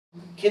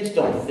kids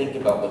don't think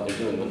about what they're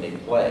doing when they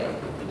play.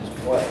 They just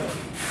play.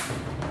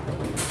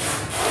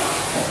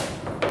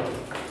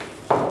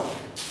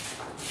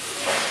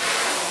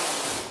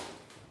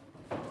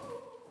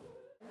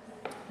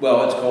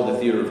 Well, it's called the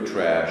Theater of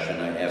Trash, and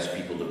I ask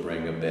people to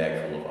bring a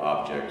bag full of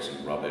objects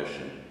and rubbish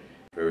and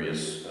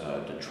various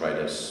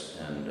detritus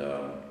and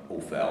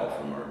offal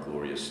from our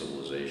glorious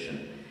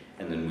civilization.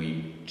 And then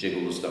we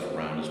jiggle the stuff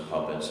around as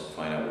puppets and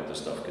find out what the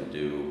stuff can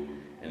do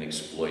and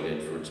exploit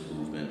it for its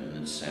movement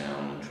and its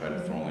sound and try to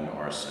throw in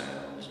our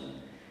sounds.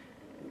 And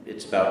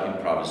it's about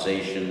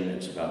improvisation,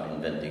 it's about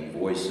inventing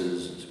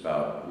voices, it's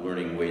about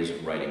learning ways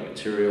of writing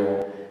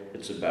material,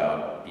 it's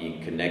about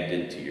being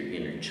connected to your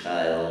inner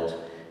child.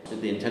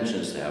 The intention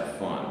is to have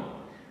fun,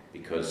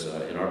 because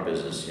in our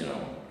business, you know,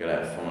 you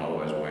gotta have fun,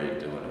 otherwise why are you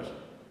doing it?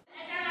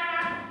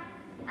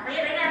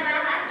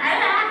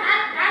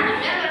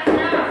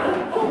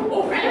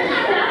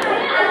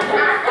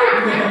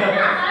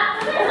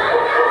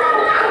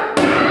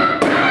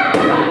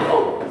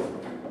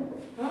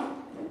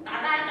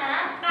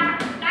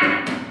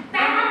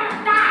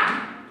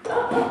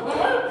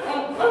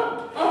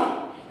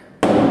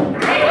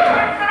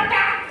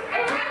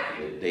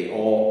 They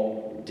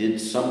all did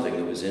something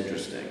that was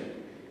interesting,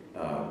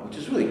 which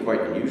is really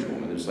quite unusual. I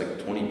mean, there's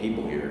like 20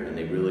 people here, and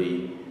they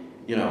really,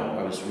 you know,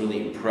 I was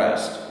really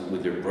impressed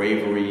with their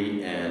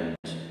bravery and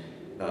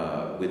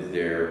with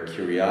their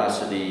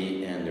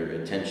curiosity and their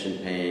attention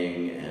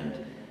paying,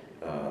 and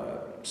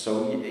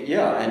so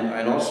yeah,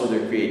 and also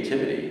their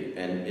creativity.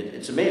 And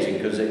it's amazing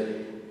because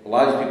a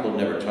lot of these people have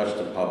never touched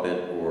a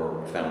puppet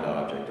or a found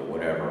object or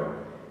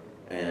whatever,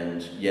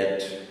 and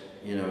yet,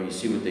 you know, you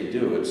see what they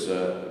do.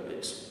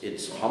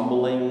 It's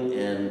humbling,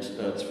 and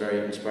it's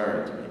very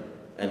inspiring to me.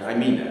 And I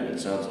mean that. It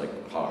sounds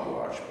like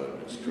hogwash, but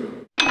it's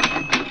true.